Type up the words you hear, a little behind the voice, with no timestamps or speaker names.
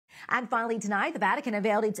And finally tonight, the Vatican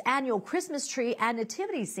unveiled its annual Christmas tree and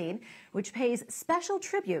nativity scene, which pays special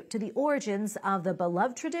tribute to the origins of the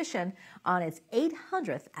beloved tradition on its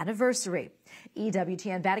 800th anniversary.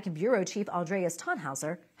 EWTN Vatican Bureau Chief Andreas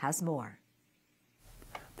Thonhauser has more.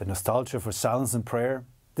 The nostalgia for silence and prayer,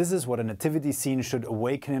 this is what a nativity scene should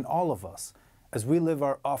awaken in all of us as we live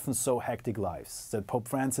our often so hectic lives, said Pope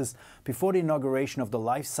Francis before the inauguration of the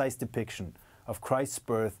life-size depiction of Christ's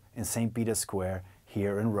birth in St. Peter's Square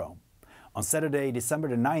here in Rome. On Saturday, December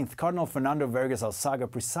the 9th, Cardinal Fernando Vergez Alzaga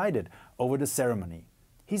presided over the ceremony.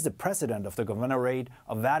 He's the president of the governorate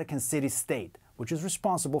of Vatican City State, which is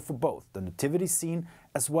responsible for both the nativity scene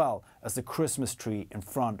as well as the Christmas tree in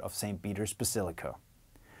front of St. Peter's Basilica.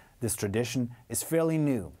 This tradition is fairly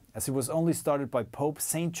new, as it was only started by Pope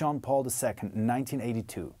St. John Paul II in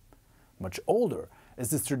 1982. Much older is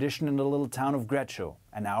this tradition in the little town of Greccio,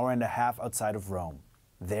 an hour and a half outside of Rome.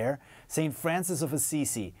 There, St. Francis of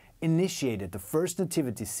Assisi initiated the first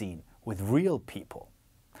nativity scene with real people.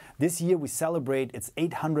 This year we celebrate its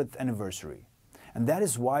 800th anniversary, and that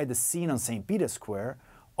is why the scene on St. Peter's Square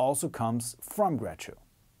also comes from Greccio.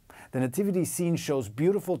 The nativity scene shows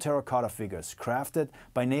beautiful terracotta figures crafted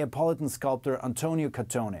by Neapolitan sculptor Antonio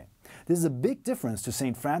Catone. This is a big difference to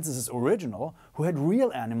St. Francis's original, who had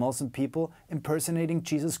real animals and people impersonating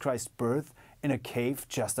Jesus Christ's birth in a cave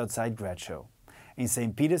just outside Greccio. In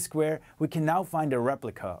St. Peter's Square, we can now find a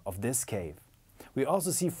replica of this cave. We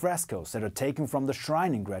also see frescoes that are taken from the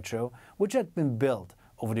shrine in Greccio, which had been built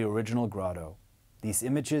over the original grotto. These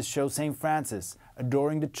images show St. Francis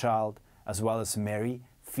adoring the child, as well as Mary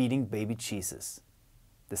feeding baby Jesus.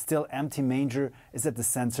 The still empty manger is at the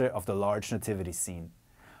center of the large nativity scene.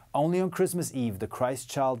 Only on Christmas Eve the Christ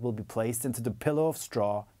child will be placed into the pillow of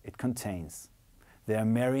straw it contains. There are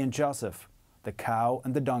Mary and Joseph, the cow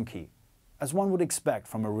and the donkey, as one would expect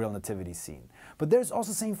from a real nativity scene. But there's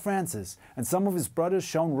also St. Francis and some of his brothers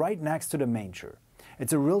shown right next to the manger.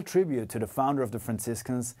 It's a real tribute to the founder of the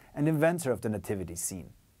Franciscans and inventor of the nativity scene.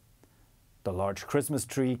 The large Christmas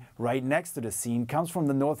tree right next to the scene comes from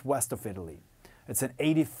the northwest of Italy. It's an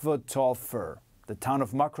 80-foot tall fir. The town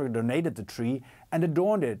of Macro donated the tree and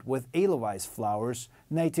adorned it with edelweiss flowers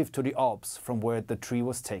native to the Alps from where the tree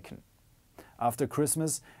was taken. After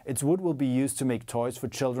Christmas, its wood will be used to make toys for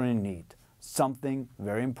children in need, something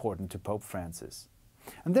very important to Pope Francis.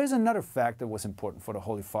 And there's another fact that was important for the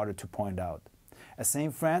Holy Father to point out. As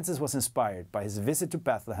St. Francis was inspired by his visit to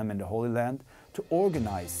Bethlehem in the Holy Land to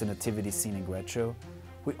organize the nativity scene in Greccio,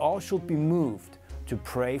 we all should be moved to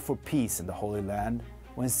pray for peace in the Holy Land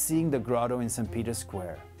when seeing the grotto in St. Peter's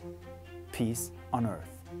Square. Peace on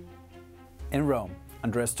earth. In Rome,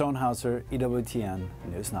 Andreas Thonhauser, EWTN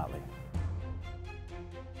News Nightly.